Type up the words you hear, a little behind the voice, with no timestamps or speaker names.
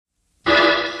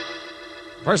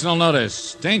Personal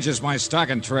notice. Danger's my stock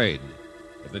and trade.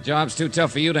 If the job's too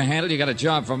tough for you to handle, you got a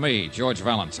job for me, George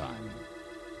Valentine.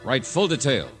 Write full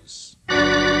details.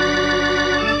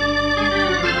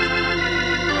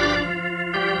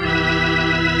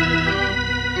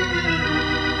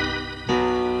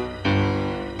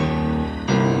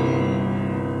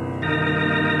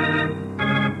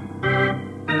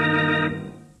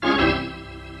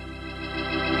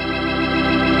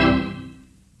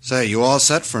 Say, you all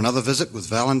set for another visit with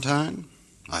Valentine?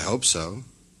 I hope so.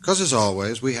 Because, as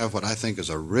always, we have what I think is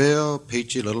a real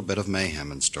peachy little bit of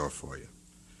mayhem in store for you.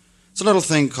 It's a little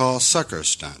thing called Sucker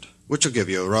Stunt, which will give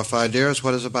you a rough idea of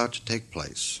what is about to take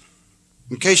place.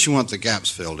 In case you want the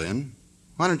gaps filled in,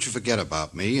 why don't you forget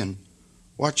about me and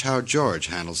watch how George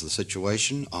handles the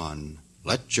situation on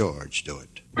Let George Do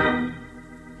It.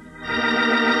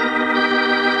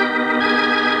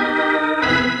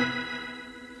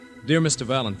 Dear Mr.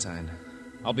 Valentine,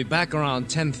 I'll be back around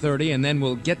 10:30, and then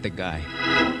we'll get the guy.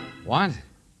 What?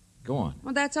 Go on.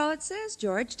 Well, that's all it says,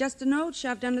 George. Just a note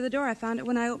shoved under the door. I found it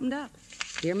when I opened up.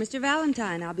 Dear Mr.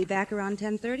 Valentine, I'll be back around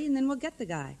 10:30, and then we'll get the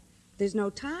guy. There's no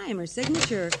time or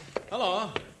signature. Hello.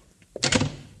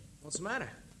 What's the matter?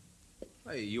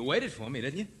 Hey, you waited for me,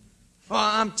 didn't you? Oh,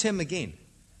 I'm Tim McGean.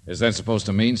 Is that supposed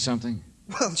to mean something?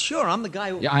 Well, sure, I'm the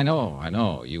guy who... Yeah, I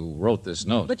know. You wrote this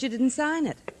note. But you didn't sign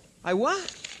it. I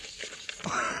what?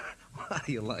 Why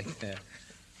do you like that?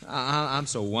 I'm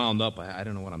so wound up, I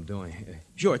don't know what I'm doing.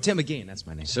 Sure, Tim McGean, that's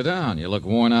my name. Sit down. You look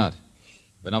worn out.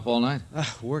 Been up all night?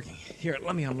 Working. Here,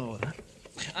 let me unload. Huh?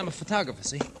 I'm a photographer,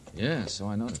 see? Yeah, so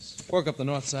I noticed. Work up the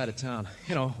north side of town.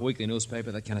 You know, weekly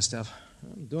newspaper, that kind of stuff.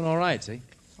 I'm doing all right, see?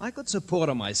 I could support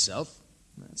her myself.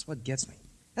 That's what gets me.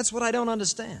 That's what I don't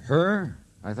understand. Her?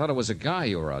 I thought it was a guy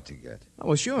you were out to get. Oh,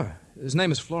 well, sure. His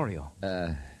name is Florio.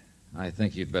 I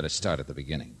think you'd better start at the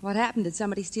beginning. What happened? Did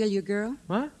somebody steal your girl?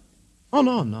 What? Oh,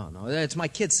 no. It's my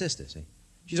kid sister, see?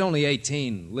 She's only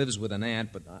 18, lives with an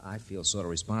aunt, but I feel sort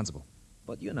of responsible.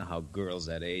 But you know how girls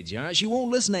that age are. She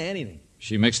won't listen to anything.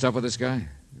 She mixed up with this guy?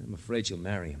 I'm afraid she'll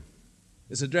marry him.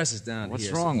 His address is down What's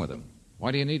here. What's wrong with him?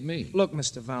 Why do you need me? Look,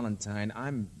 Mr. Valentine,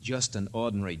 I'm just an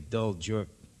ordinary dull jerk.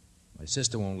 My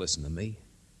sister won't listen to me.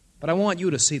 But I want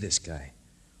you to see this guy.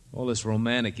 All this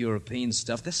romantic European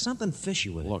stuff, there's something fishy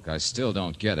with it. Look, I still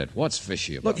don't get it. What's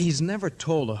fishy about it? Look, he's never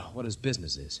told her what his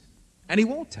business is. And he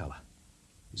won't tell her.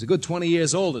 He's a good 20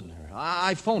 years older than her.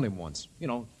 I phoned him once,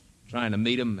 trying to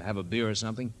meet him, have a beer or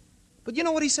something. But you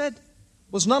know what he said? It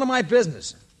was none of my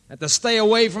business. I had to stay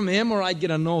away from him or I'd get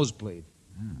a nosebleed.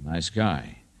 Nice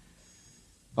guy.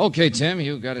 Okay, Tim,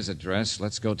 you got his address.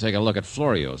 Let's go take a look at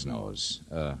Florio's nose,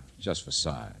 just for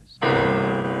size.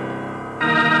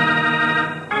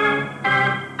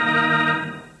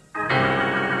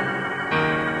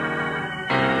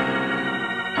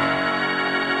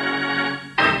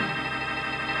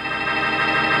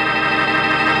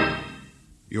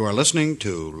 You are listening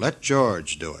to Let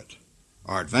George Do It.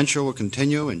 Our adventure will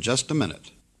continue in just a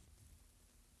minute.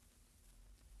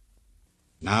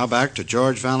 Now back to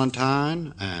George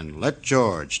Valentine and Let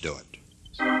George Do It.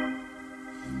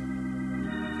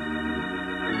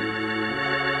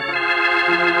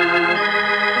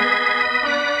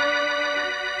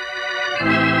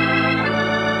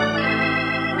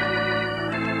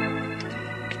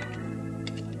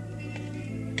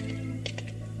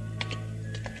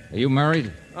 Are you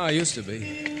married? Oh, I used to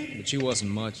be, but she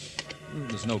wasn't much.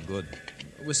 It was no good.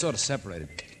 We're sort of separated.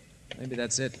 Maybe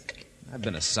that's it. I've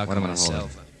been a sucker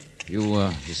myself.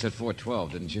 You said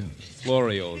 412, didn't you?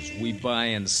 Florio's. We buy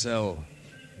and sell.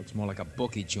 Looks more like a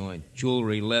bookie joint.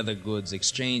 Jewelry, leather goods,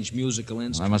 exchange musical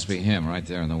instruments. Well, that must be him right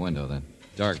there in the window, that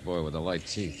dark boy with the light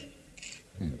teeth.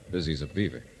 Busy as a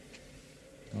beaver.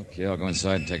 Okay, I'll go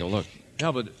inside and take a look.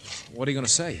 Yeah, but what are you going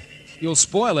to say? You'll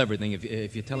spoil everything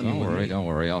if you're telling me. Don't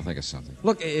worry. I'll think of something.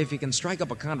 Look, if you can strike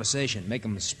up a conversation, make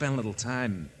them spend a little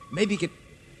time, maybe you could...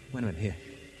 Wait a minute, here.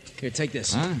 Here, take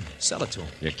this. Huh? Sell it to him.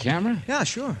 Your camera? Yeah,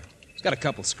 sure. It's got a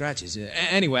couple scratches.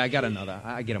 Anyway, I got another.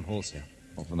 I get them wholesale.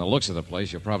 Well, from the looks of the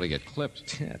place, you'll probably get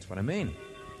clipped. Yeah, that's what I mean.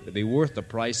 It'd be worth the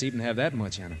price even have that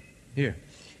much on it. Here,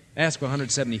 ask for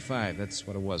 $175. That's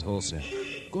what it was, wholesale.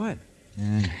 Go ahead.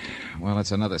 Well,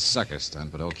 it's another sucker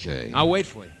stunt, but okay. I'll wait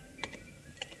for you.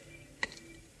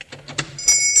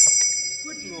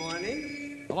 Good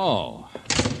morning. Hello.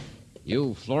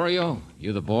 You, Florio?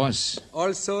 You the boss?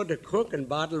 Also the cook and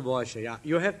bottle washer, yeah.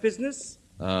 You have business?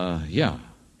 Yeah.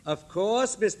 Of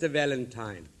course, Mr.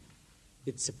 Valentine.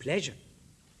 It's a pleasure.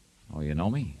 Oh, you know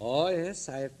me? Oh, yes.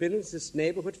 I have been in this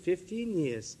neighborhood 15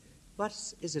 years. What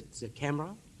is it, the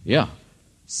camera? Yeah.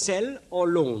 Sell or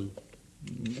loan?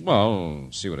 Well,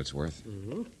 see what it's worth.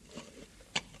 Mm-hmm.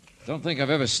 Don't think I've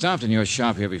ever stopped in your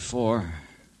shop here before.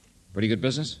 Pretty good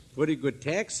business? Pretty good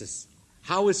taxes.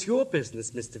 How is your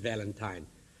business, Mr. Valentine?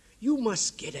 You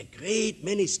must get a great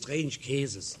many strange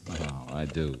cases. Oh, I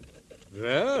do.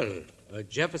 Well, a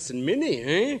Jefferson Mini,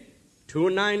 eh?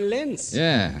 2.9 lens.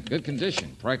 Yeah, good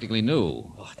condition. Practically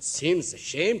new. Oh, it seems a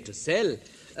shame to sell.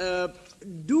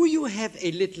 Do you have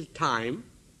a little time?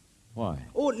 Why?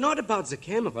 Oh, not about the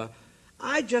camera.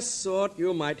 I just thought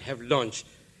you might have lunch.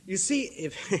 You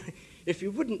see, if you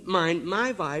wouldn't mind,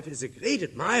 my wife is a great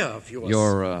admirer of yours.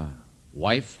 Your,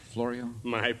 wife, Florio?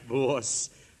 My boss.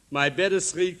 My better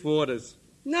three-quarters.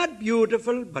 Not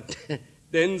beautiful, but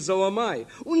then so am I.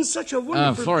 And such a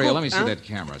wonderful Florio, cook, let me see huh? that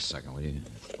camera a second, will you?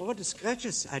 Oh, the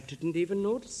scratches. I didn't even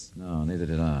notice. No, neither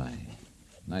did I.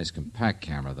 Nice compact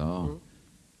camera, though.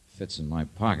 Fits in my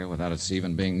pocket without its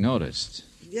even being noticed.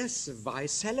 Yes, why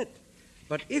sell it?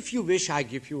 But if you wish, I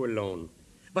give you a loan.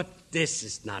 But this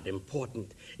is not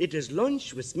important. It is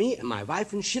lunch with me and my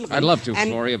wife and children. I'd love to,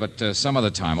 Florio, but some other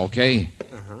time, okay?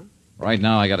 Uh-huh. Right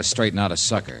now, I got to straighten out a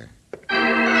sucker.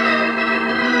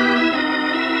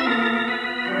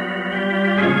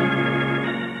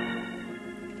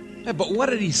 Yeah, but what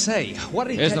did he say? What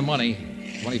did he Here's the money.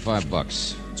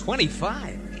 $25.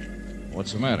 25?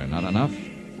 What's the matter? Not enough?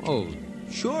 Oh,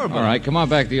 sure, but... All right, come on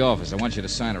back to the office. I want you to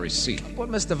sign a receipt. But,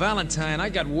 Mr. Valentine, I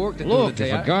got work to do Look, today.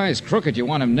 if a guy's crooked, you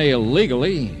want him nailed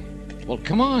legally. Well,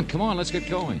 come on, let's get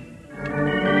going.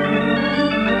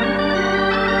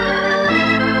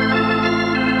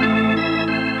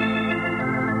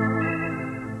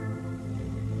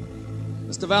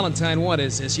 Mr. Valentine, what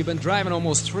is this? You've been driving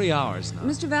almost 3 hours now.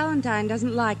 Mr. Valentine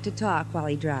doesn't like to talk while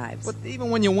he drives. But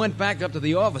even when you went back up to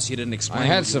the office, you didn't explain... I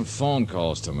had some phone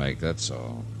calls to make, that's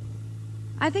all.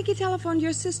 I think he telephoned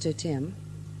your sister, Tim.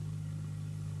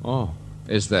 Oh,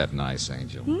 is that nice,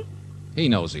 Angel? Hmm? He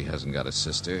knows he hasn't got a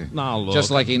sister. Now, look... Just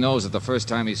like he knows that the first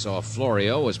time he saw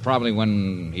Florio was probably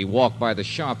when he walked by the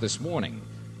shop this morning.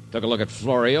 Took a look at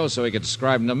Florio so he could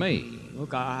describe him to me.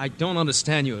 Look, I don't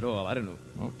understand you at all. I don't know.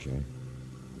 Okay.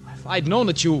 If I'd known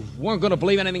that you weren't going to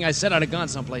believe anything I said, I'd have gone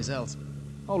someplace else.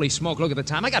 Holy smoke, look at the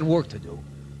time. I got work to do.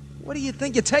 What do you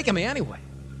think you're taking me anyway?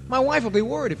 My wife will be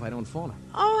worried if I don't phone her.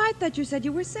 Oh, I thought you said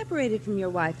you were separated from your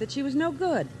wife, that she was no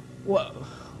good. Well,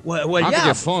 How yeah. could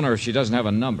you phone her if she doesn't have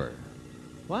a number?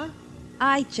 What?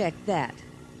 I checked that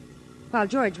while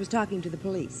George was talking to the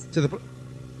police. To the...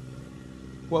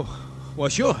 Well,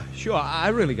 sure. I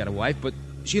really got a wife, but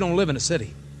she don't live in the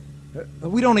city.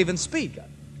 We don't even speak.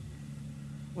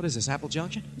 What is this, Apple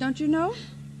Junction? Don't you know?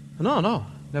 No.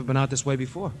 Never been out this way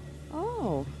before.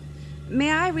 Oh. May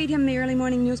I read him the early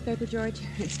morning newspaper, George?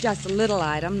 It's just a little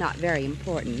item, not very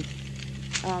important.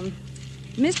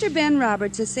 Mr. Ben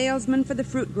Roberts, a salesman for the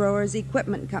Fruit Growers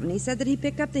Equipment Company, said that he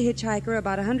picked up the hitchhiker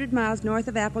about 100 miles north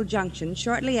of Apple Junction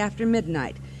shortly after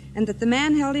midnight, and that the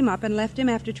man held him up and left him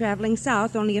after traveling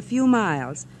south only a few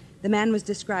miles. The man was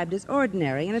described as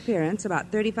ordinary in appearance,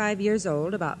 about 35 years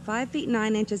old, about 5 feet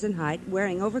 9 inches in height,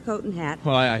 wearing overcoat and hat.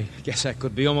 Well, I guess that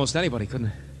could be almost anybody,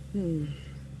 couldn't it?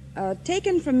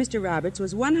 Taken from Mr. Roberts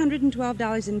was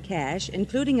 $112 in cash,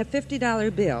 including a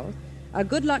 $50 bill, a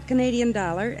good luck Canadian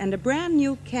dollar, and a brand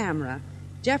new camera,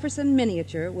 Jefferson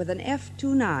miniature with an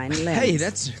f2.9 lens. Hey,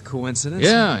 that's a coincidence.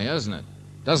 Yeah, isn't it?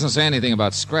 Doesn't say anything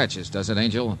about scratches, does it,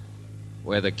 Angel?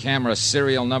 Where the camera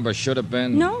serial number should have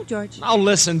been? No, George. Now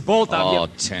listen, both of you. Oh,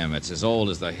 Tim, it's as old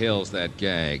as the hills, that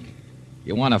gag.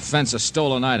 You want to fence a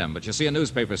stolen item, but you see a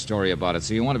newspaper story about it,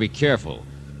 so you want to be careful.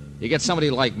 You get somebody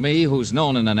like me who's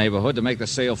known in the neighborhood to make the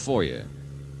sale for you.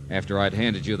 After I'd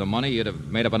handed you the money, you'd have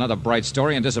made up another bright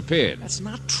story and disappeared. That's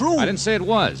not true. I didn't say it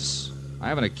was. I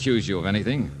haven't accused you of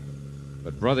anything.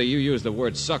 But, brother, you used the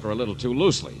word sucker a little too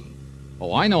loosely.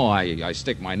 Oh, I know I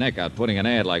stick my neck out putting an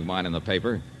ad like mine in the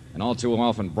paper, and all too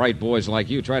often bright boys like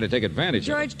you try to take advantage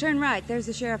of it. George, turn right. There's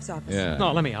the sheriff's office. Yeah.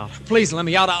 No, let me out. Please let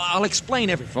me out. I'll explain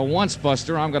everything. For once,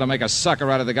 Buster, I'm going to make a sucker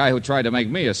out of the guy who tried to make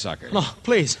me a sucker. No,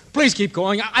 please keep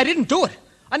going. I didn't do it.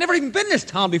 I never even been in this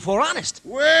town before, honest.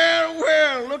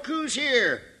 Well, look who's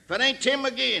here. If it ain't Tim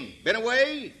again. Been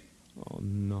away? Oh,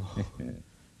 no.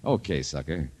 Okay,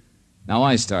 sucker. Now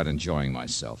I start enjoying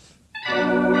myself.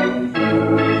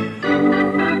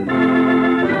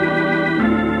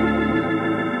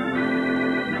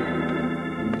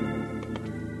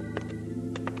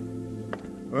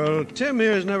 Well, Tim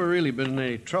here has never really been in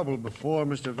any trouble before,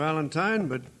 Mr. Valentine,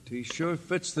 but he sure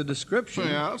fits the description.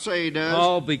 Yeah, I'll say he does.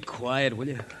 Oh, be quiet, will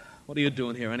you? What are you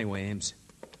doing here anyway, Ames?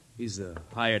 He's the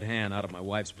hired hand out of my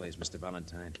wife's place, Mr.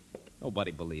 Valentine.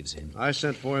 Nobody believes him. I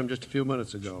sent for him just a few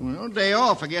minutes ago. Well, day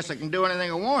off. I guess I can do anything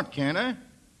I want, can't I?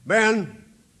 Ben,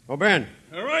 Oh, Ben.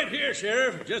 Right here,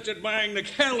 Sheriff. Just admiring the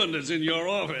calendars in your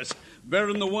office. Better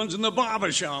than the ones in the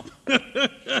barber shop.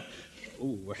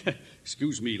 Oh,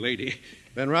 excuse me, lady.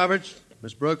 Ben Roberts,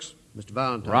 Miss Brooks, Mr.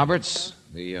 Valentine. Roberts,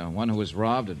 the one who was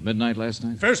robbed at midnight last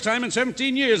night? First time in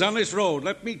 17 years on this road.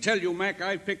 Let me tell you, Mac,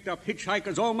 I've picked up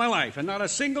hitchhikers all my life, and not a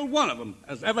single one of them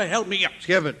has ever held me up.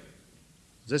 Skip it.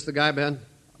 Is this the guy, Ben?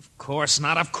 Of course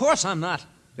not. Of course I'm not.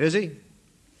 Is he?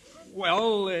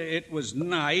 Well, it was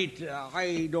night.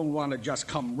 I don't want to just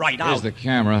come right Here's out. the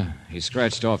camera. He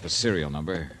scratched off the serial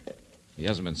number. He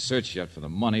hasn't been searched yet for the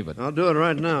money, but... I'll do it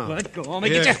right now. Let go. Let me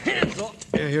Here. get your hands off.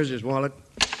 Here, here's his wallet.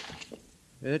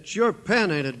 It's your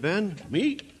pen, ain't it, Ben?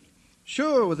 Me?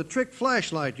 Sure, with the trick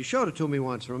flashlight. You showed it to me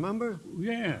once, remember?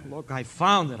 Yeah. Look, I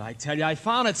found it, I tell you. I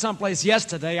found it someplace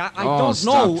yesterday. I oh, don't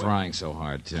stop know. trying so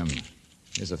hard, Tim.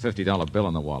 Here's a $50 bill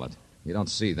in the wallet. You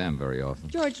don't see them very often.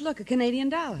 George, look, a Canadian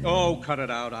dollar. Oh, cut it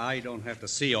out. I don't have to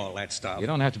see all that stuff. You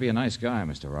don't have to be a nice guy,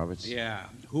 Mr. Roberts. Yeah.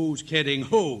 Who's kidding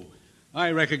who? I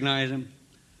recognize him.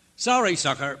 Sorry,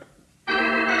 sucker.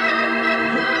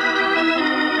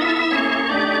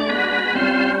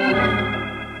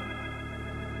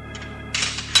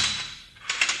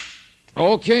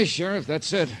 Okay, Sheriff,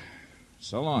 that's it.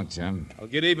 So long, Tim. I'll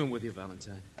get even with you,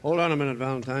 Valentine. Hold on a minute,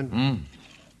 Valentine.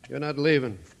 You're not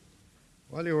leaving.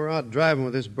 While you were out driving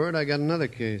with this bird, I got another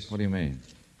case. What do you mean?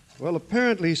 Well,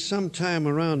 apparently sometime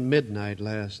around midnight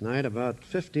last night, about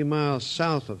 50 miles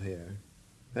south of here,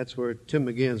 that's where Tim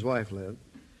McGeehan's wife lived.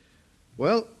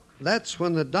 Well, that's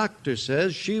when the doctor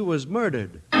says she was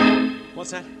murdered.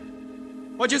 What's that?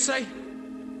 What'd you say?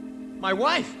 My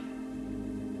wife?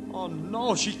 Oh,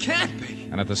 no, she can't be.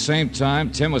 And at the same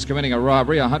time, Tim was committing a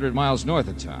robbery 100 miles north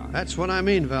of town. That's what I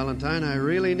mean, Valentine. I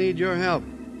really need your help.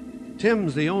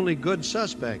 Tim's the only good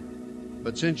suspect.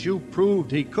 But since you proved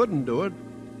he couldn't do it,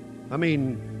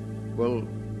 well,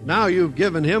 now you've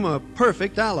given him a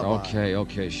perfect alibi.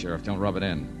 Okay, Sheriff, don't rub it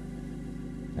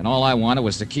in. And all I wanted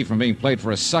was to keep from being played for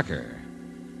a sucker.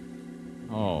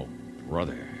 Oh,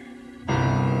 brother.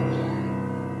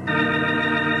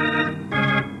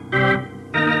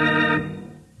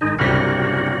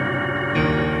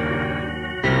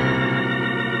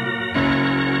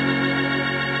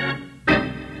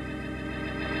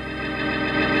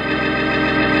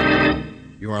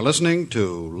 You are listening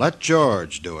to Let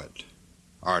George Do It.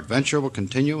 Our adventure will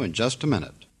continue in just a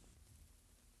minute.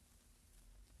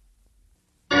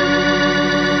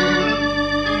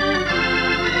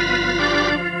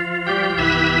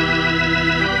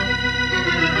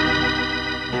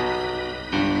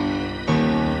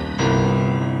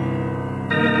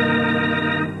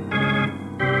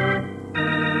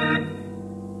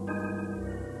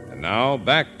 And now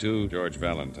back to George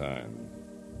Valentine.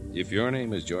 If your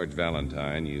name is George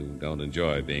Valentine, you don't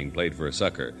enjoy being played for a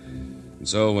sucker. And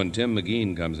so when Tim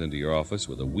McGeehan comes into your office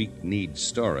with a weak-kneed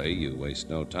story, you waste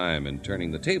no time in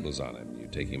turning the tables on him. You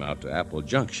take him out to Apple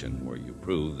Junction, where you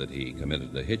prove that he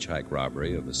committed a hitchhike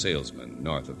robbery of a salesman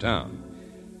north of town.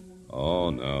 Oh,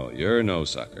 no, you're no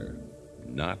sucker.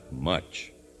 Not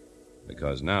much.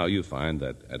 Because now you find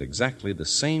that at exactly the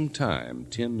same time,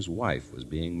 Tim's wife was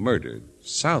being murdered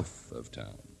south of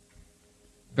town.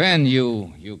 Ben,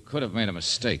 you could have made a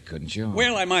mistake, couldn't you?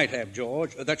 Well, I might have,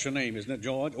 George. That's your name, isn't it,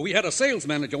 George? We had a sales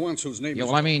manager once whose name Yeah,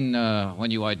 was... well, I mean,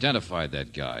 when you identified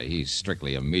that guy, he's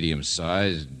strictly a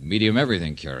medium-sized,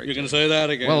 medium-everything character. You're going to say that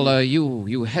again? Well,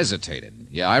 you hesitated.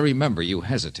 Yeah, I remember you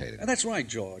hesitated. That's right,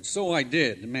 George. So I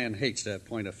did. The man hates to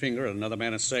point a finger at another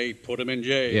man and say, put him in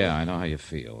jail. Yeah, I know how you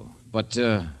feel. But,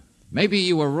 maybe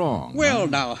you were wrong. Well,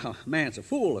 now, a man's a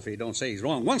fool if he don't say he's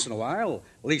wrong once in a while.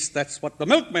 At least that's what the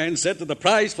milkman said to the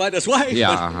prize-fighter's wife.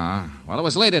 Yeah, uh-huh. Well, it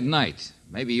was late at night.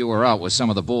 Maybe you were out with some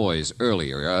of the boys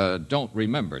earlier. Don't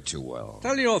remember too well.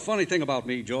 Tell you a funny thing about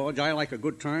me, George. I like a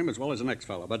good time as well as the next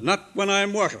fellow, but not when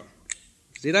I'm working.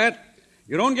 See that?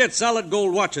 You don't get solid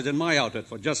gold watches in my outfit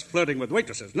for just flirting with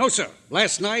waitresses. No, sir.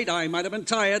 Last night I might have been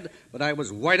tired, but I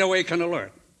was wide awake and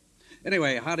alert.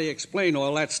 Anyway, how do you explain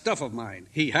all that stuff of mine?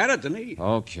 He had it, didn't he?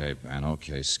 Okay, Ben.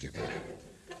 Okay, skip it.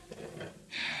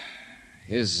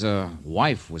 His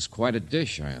wife was quite a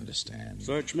dish, I understand.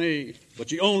 Search me. But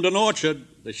she owned an orchard,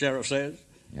 the sheriff says.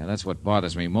 Yeah, that's what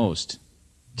bothers me most.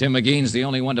 Tim McGeehan's the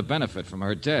only one to benefit from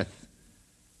her death.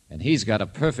 And he's got a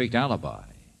perfect alibi.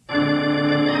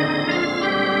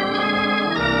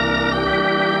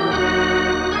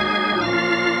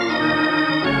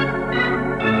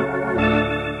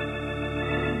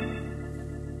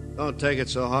 Don't take it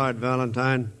so hard,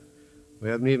 Valentine. We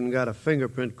haven't even got a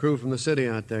fingerprint crew from the city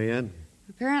out there yet.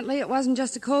 Apparently it wasn't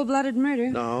just a cold-blooded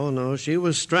murder. No, she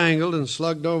was strangled and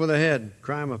slugged over the head.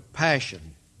 Crime of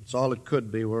passion. That's all it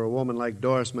could be where a woman like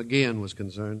Doris McGeehan was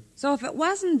concerned. So if it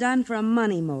wasn't done for a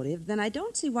money motive, then I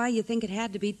don't see why you think it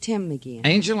had to be Tim McGeehan.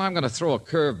 Angel, I'm going to throw a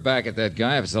curve back at that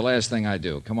guy if it's the last thing I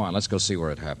do. Come on, let's go see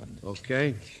where it happened.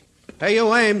 Okay. Hey,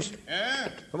 you, Ames.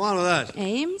 Yeah? Come on with us.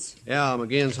 Ames? Yeah,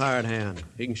 McGeehan's hired hand.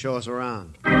 He can show us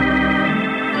around.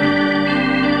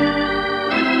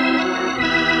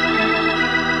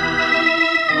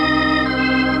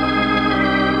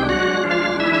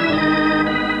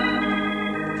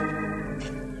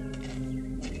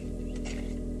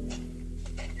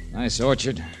 Nice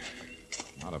orchard.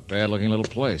 Not a bad-looking little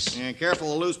place. Yeah,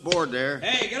 careful of the loose board there.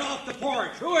 Hey, get off the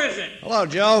porch. Who is it? Hello,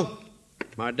 Joe.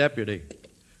 My deputy.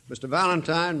 Mr.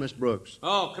 Valentine, Miss Brooks.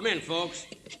 Oh, come in, folks.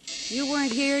 You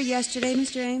weren't here yesterday,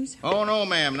 Mr. Ames? Oh, no,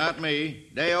 ma'am, not me.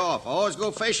 Day off. I always go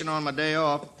fishing on my day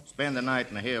off. Spend the night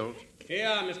in the hills. Here,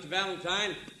 Mr.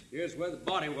 Valentine. Here's where the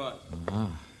body was.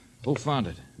 Who found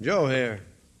it? Joe here.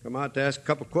 Come out to ask a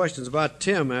couple questions about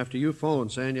Tim after you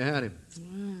phoned saying you had him.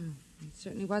 Wow. It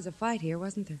certainly was a fight here,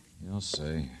 wasn't there? You'll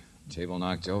say. Table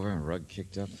knocked over, rug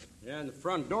kicked up. Yeah, and the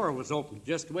front door was open,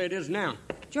 just the way it is now.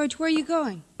 George, where are you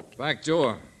going? Back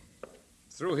door.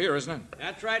 Through here, isn't it?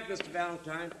 That's right, Mr.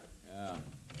 Valentine. Yeah.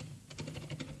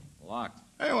 Locked.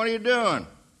 Hey, what are you doing?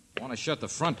 I want to shut the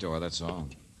front door, that's all.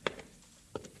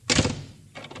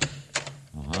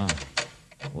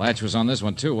 Latch was on this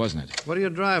one, too, wasn't it? What are you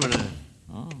driving at?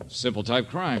 Oh, simple type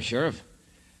crime, Sheriff.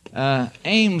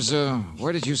 Ames,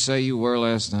 where did you say you were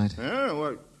last night?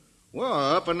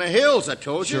 Well, up in the hills, I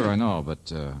told you. Sure, I know,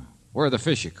 but where are the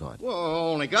fish you caught? Well, I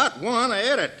only got one. I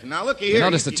ate it. Now, looky here. You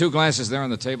notice the two glasses there on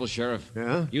the table, Sheriff?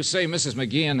 Yeah? You say Mrs.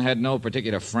 McGeehan had no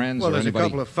particular friends Well, or there's anybody? a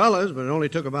couple of fellas, but it only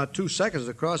took about 2 seconds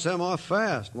to cross them off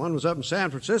fast. One was up in San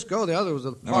Francisco, the other was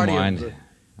a party. Never mind.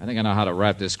 I think I know how to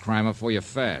wrap this crime up for you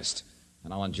fast.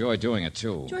 And I'll enjoy doing it,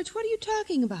 too. George, what are you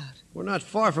talking about? We're not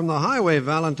far from the highway,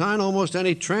 Valentine. Almost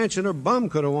any transient or bum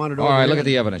could have wandered All over right, here. look at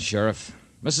the evidence, Sheriff.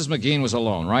 Mrs. McGeehan was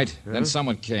alone, right? Yeah. Then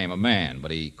someone came, a man,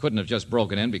 but he couldn't have just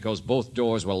broken in because both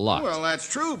doors were locked. Well,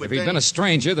 that's true, but if he'd been a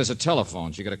stranger, there's a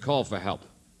telephone. She could have called for help.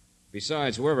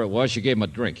 Besides, whoever it was, she gave him a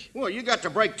drink. Well, you got to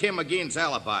break Tim McGeehan's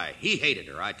alibi. He hated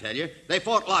her, I tell you. They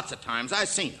fought lots of times. I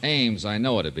seen him. Ames, I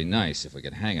know it'd be nice if we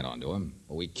could hang it onto him,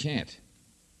 but we can't.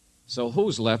 So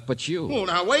who's left but you? Well,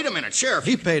 now, wait a minute, Sheriff.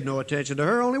 He paid no attention to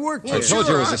her, only worked I here. told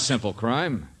sure, you it was a simple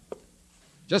crime.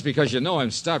 Just because you know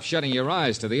him, stop shutting your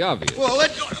eyes to the obvious. Well,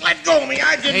 let go of me.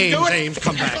 I didn't do it. Ames,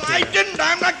 come back I here. didn't.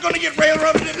 I'm not going to get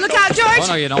railroaded. Look out, George! Oh,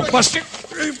 no, you don't. Buster!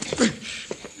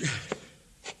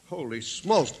 Holy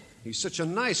smokes. He's such a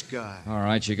nice guy. All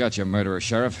right, you got your murderer,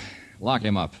 Sheriff. Lock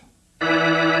him up.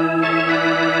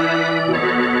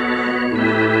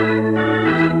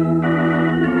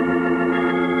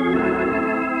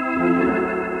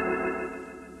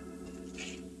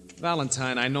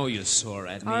 Valentine, I know you're sore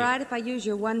at me. All right, if I use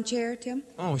your one chair, Tim?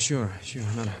 Oh, sure.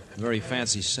 Not a very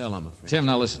fancy cell, I'm afraid. Tim,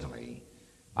 now listen to me.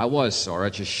 I was sore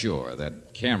at you, sure.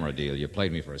 That camera deal, you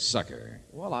played me for a sucker.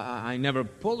 Well, I never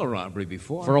pulled a robbery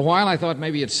before. For a while, I thought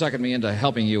maybe you'd suckered me into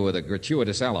helping you with a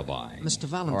gratuitous alibi. Mr.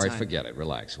 Valentine. All right, forget it.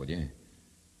 Relax, would you?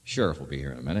 Sheriff will be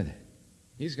here in a minute.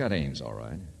 He's got Ames, all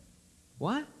right.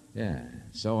 What? Yeah,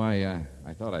 so I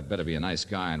thought I'd better be a nice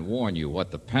guy and warn you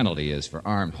what the penalty is for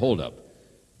armed holdup.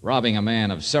 Robbing a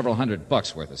man of several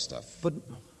 $100 worth of stuff. But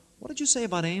what did you say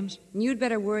about Ames? You'd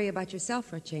better worry about yourself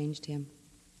for a change, Tim.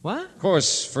 What? Of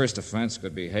course, first offense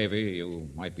could be heavy. You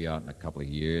might be out in a couple of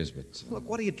years, but... Look,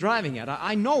 what are you driving at?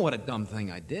 I know what a dumb thing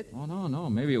I did. Oh,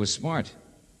 no, maybe it was smart.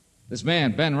 This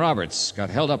man, Ben Roberts, got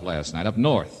held up last night up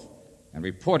north and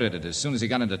reported it as soon as he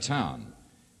got into town.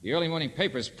 The early morning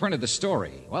papers printed the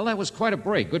story. Well, that was quite a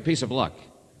break. Good piece of luck.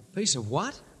 Piece of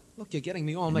what? Look, you're getting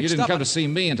me all You mixed didn't up. come to see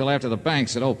me until after the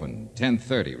banks had opened,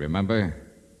 10:30, remember?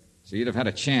 So you'd have had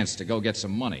a chance to go get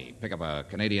some money, pick up a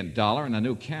Canadian dollar and a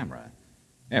new camera.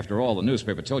 After all, the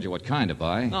newspaper told you what kind to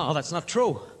buy. No, that's not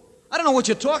true. I don't know what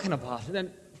you're talking about.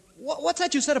 Then, what's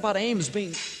that you said about Ames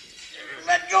being...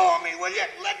 Let go of me, will you?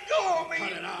 Let go of me.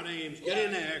 Cut it out, Ames. Get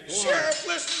in there. Go on. Sheriff,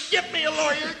 listen, get me a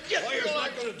lawyer. Lawyer's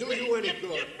not going to do you any good.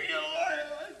 Get me a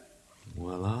lawyer.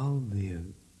 Well, I'll be...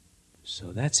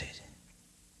 So that's it.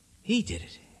 He did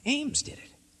it. Ames did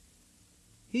it.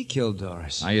 He killed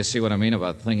Doris. Now you see what I mean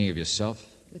about thinking of yourself?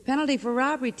 The penalty for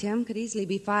robbery, Tim, could easily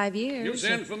be 5 years. You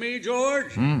sent for me,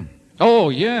 George? Oh,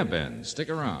 yeah, Ben.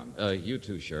 Stick around. You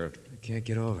too, Sheriff. I can't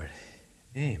get over it.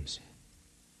 Ames.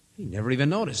 He never even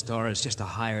noticed Doris, just a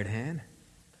hired hand.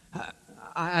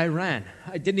 I ran.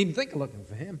 I didn't even think of looking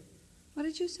for him. What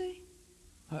did you say?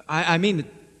 I mean...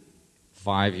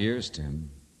 5 years, Tim.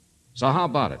 So how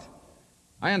about it?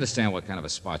 I understand what kind of a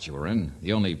spot you were in.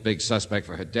 The only big suspect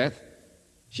for her death.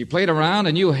 She played around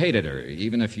and you hated her,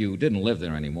 even if you didn't live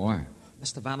there anymore.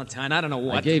 Mr. Valentine, I don't know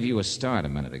what... I gave you a start a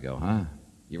minute ago, huh?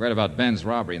 You read about Ben's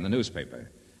robbery in the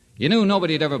newspaper. You knew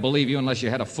nobody'd ever believe you unless you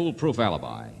had a foolproof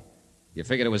alibi. You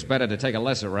figured it was better to take a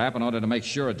lesser rap in order to make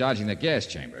sure of dodging the gas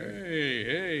chamber.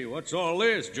 Hey, what's all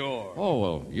this, George? Oh,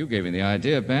 well, you gave me the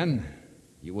idea, Ben.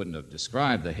 You wouldn't have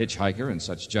described the hitchhiker in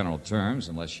such general terms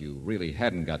unless you really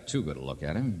hadn't got too good a look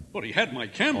at him. But he had my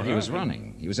camera. Oh, he was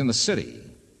running. He was in the city.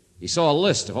 He saw a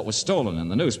list of what was stolen in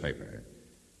the newspaper.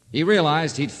 He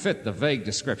realized he'd fit the vague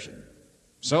description.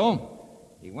 So,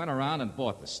 he went around and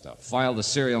bought the stuff, filed the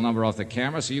serial number off the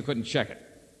camera so you couldn't check it,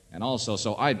 and also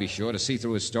so I'd be sure to see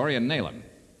through his story and nail him.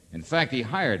 In fact, he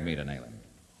hired me to nail him.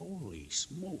 Holy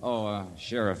smoke. Oh,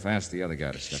 Sheriff, ask the other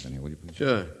guy to step in here, will you please?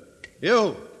 Sure.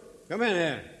 You, come in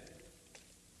here.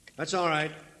 That's all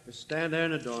right. Just stand there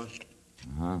in the door.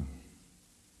 Uh-huh.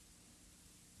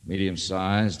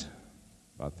 Medium-sized,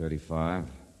 about 35.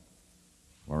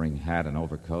 Wearing hat and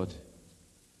overcoat.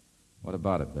 What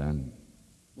about it, Ben?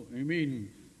 You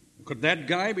mean, could that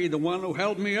guy be the one who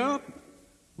held me up?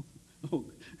 Oh,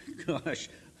 gosh,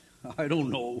 I don't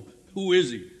know. Who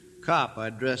is he? Cop, I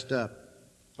dressed up.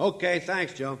 Okay,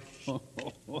 thanks, Joe.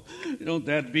 Don't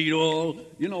that beat all?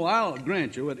 You know, I'll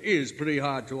grant you it is pretty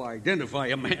hard to identify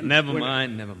a man. Never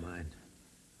mind.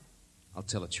 I'll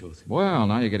tell the truth. Well,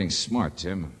 now you're getting smart,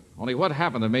 Tim. Only what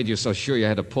happened that made you so sure you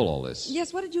had to pull all this?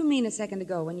 Yes, what did you mean a second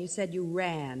ago when you said you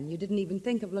ran? You didn't even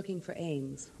think of looking for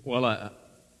Ames. Well,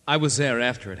 I was there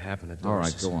after it happened at All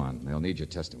Doris'. right, go on. They'll need your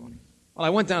testimony. Well,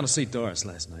 I went down to see Doris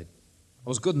last night. I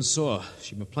was good and sore.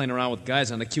 She'd been playing around with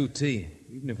guys on the QT.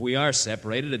 Even if we are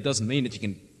separated, it doesn't mean that you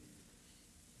can...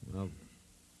 Well,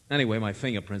 anyway, my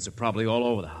fingerprints are probably all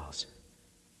over the house.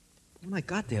 When I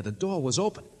got there, the door was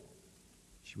open.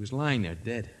 She was lying there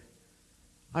dead.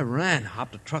 I ran,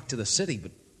 hopped a truck to the city,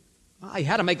 but I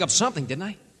had to make up something, didn't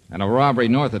I? And a robbery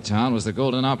north of town was the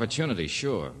golden opportunity,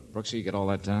 sure. Brooksy, you get all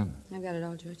that down? I've got it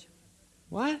all, George.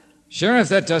 What? Sheriff,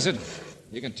 that does it.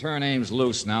 You can turn Ames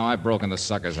loose now. I've broken the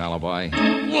sucker's alibi.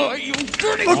 Why, you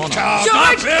dirty Oh, no. cow!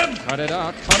 George! Cut it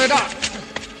out. Cut it out.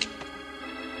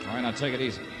 All right, now take it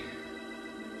easy.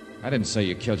 I didn't say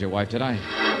you killed your wife, did I?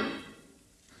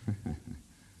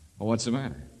 Well, what's the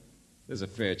matter? There's a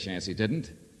fair chance he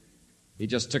didn't. He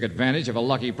just took advantage of a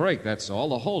lucky break, that's all,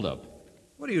 the holdup.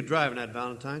 What are you driving at,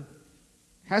 Valentine?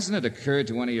 Hasn't it occurred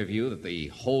to any of you that the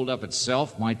holdup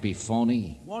itself might be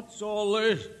phony? What's all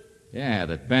this? Yeah,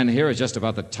 that Ben here is just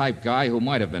about the type guy who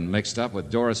might have been mixed up with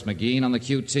Doris McGean on the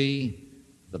QT,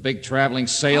 the big traveling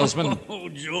salesman. Oh,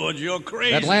 George, you're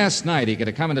crazy. That last night he could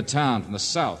have come into town from the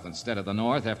south instead of the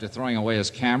north after throwing away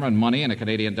his camera and money and a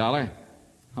Canadian dollar.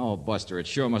 Oh, Buster, it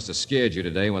sure must have scared you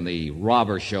today when the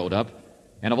robber showed up.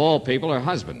 And of all people, her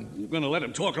husband. You're going to let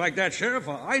him talk like that, Sheriff?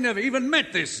 I never even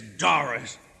met this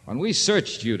Doris. When we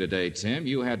searched you today, Tim,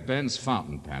 you had Ben's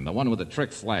fountain pen, the one with the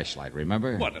trick flashlight,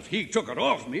 remember? What, if he took it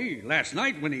off me last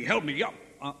night when he held me up?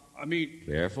 I mean...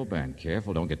 Careful, Ben,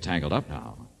 careful. Don't get tangled up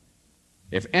now.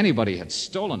 If anybody had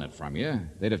stolen it from you,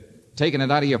 they'd have taken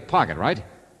it out of your pocket, right?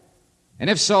 And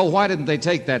if so, why didn't they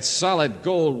take that solid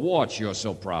gold watch you're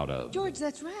so proud of? George,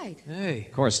 that's right. Hey.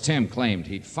 Of course, Tim claimed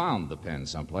he'd found the pen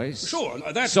someplace. Sure,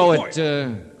 that's so the point.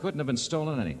 it couldn't have been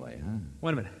stolen anyway, huh?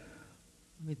 Wait a minute.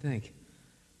 Let me think.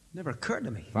 Never occurred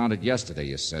to me. Found it yesterday,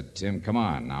 you said, Tim. Come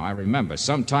on, now. I remember.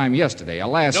 Sometime yesterday,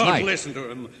 last night. Don't listen to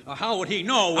him. How would he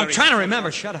know where I'm trying to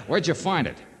remember. Shut up. Where'd you find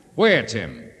it? Where,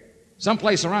 Tim?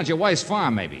 Someplace around your wife's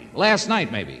farm, maybe. Last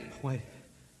night, maybe. Wait,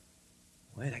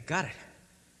 I got it.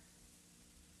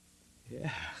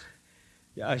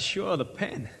 Yeah, sure, the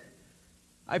pen.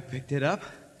 I picked it up.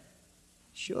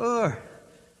 Sure.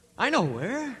 I know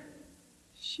where.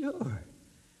 Sure.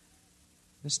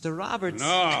 Mr. Roberts.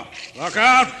 No. Look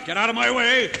out. Get out of my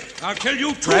way. I'll kill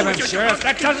you too. Grab him, Sheriff.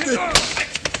 That doesn't...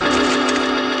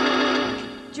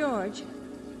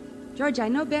 George, I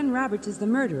know Ben Roberts is the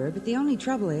murderer, but the only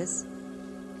trouble is,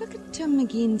 look at Tim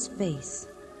McGean's face.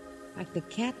 Like the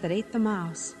cat that ate the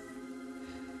mouse.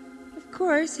 Of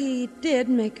course, he did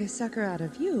make a sucker out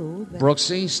of you, but...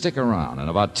 Brooksy, stick around. In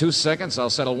about 2 seconds, I'll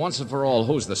settle once and for all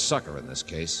who's the sucker in this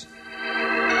case.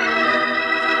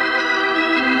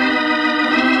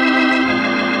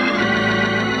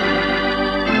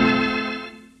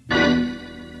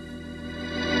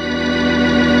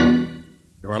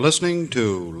 You are listening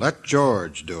to Let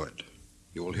George Do It.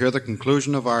 You will hear the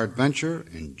conclusion of our adventure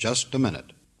in just a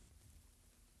minute.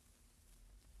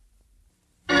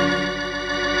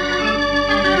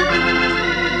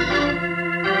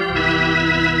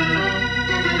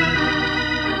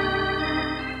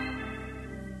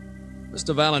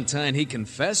 Mr. Valentine, he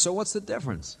confessed, so what's the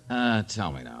difference?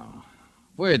 Tell me now.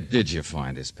 Where did you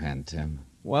find his pen, Tim?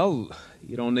 Well,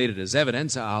 you don't need it as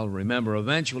evidence. I'll remember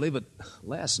eventually, but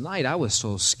last night I was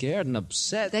so scared and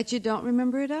upset. That you don't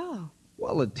remember at all.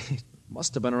 Well, it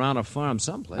must have been around a farm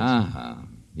someplace. Uh-huh.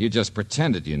 You just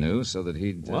pretended you knew so that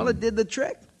he'd... Well, it did the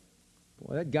trick.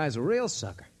 Boy, that guy's a real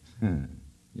sucker.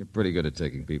 You're pretty good at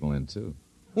taking people in, too.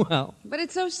 Well... But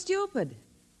it's so stupid.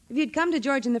 If you'd come to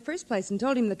George in the first place and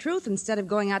told him the truth instead of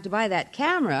going out to buy that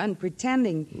camera and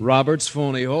pretending... Robert's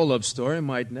phony hold-up story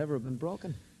might never have been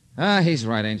broken. He's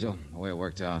right, Angel. The way it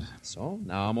worked out. So,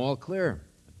 now I'm all clear.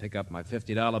 I pick up my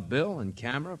 $50 bill and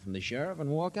camera from the sheriff and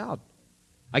walk out.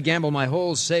 I gamble my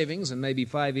whole savings and maybe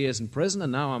 5 years in prison,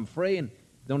 and now I'm free and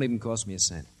it don't even cost me a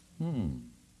cent.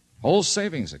 Whole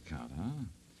savings account, huh?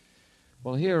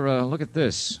 Well, here, look at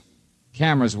this.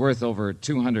 Camera's worth over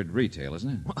 $200 retail, isn't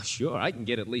it? Well, sure, I can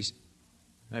get at least...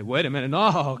 Hey, wait a minute.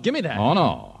 No, give me that. Oh,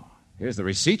 no. Here's the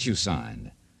receipt you signed.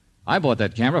 I bought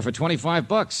that camera for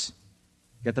 $25.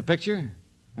 Get the picture?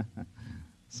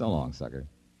 So long, sucker.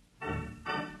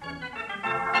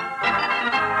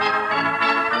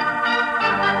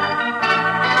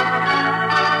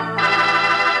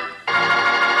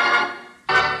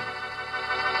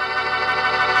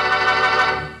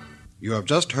 You have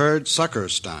just heard Sucker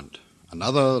Stunt,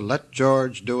 another Let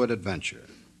George Do It adventure.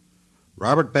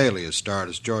 Robert Bailey is starred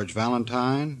as George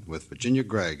Valentine, with Virginia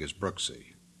Gregg as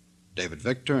Brooksy. David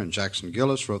Victor and Jackson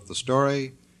Gillis wrote the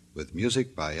story, with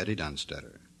music by Eddie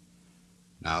Dunstetter.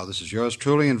 Now, this is yours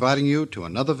truly inviting you to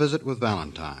another visit with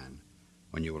Valentine,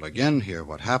 when you will again hear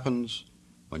what happens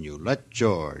when you let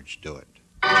George do it.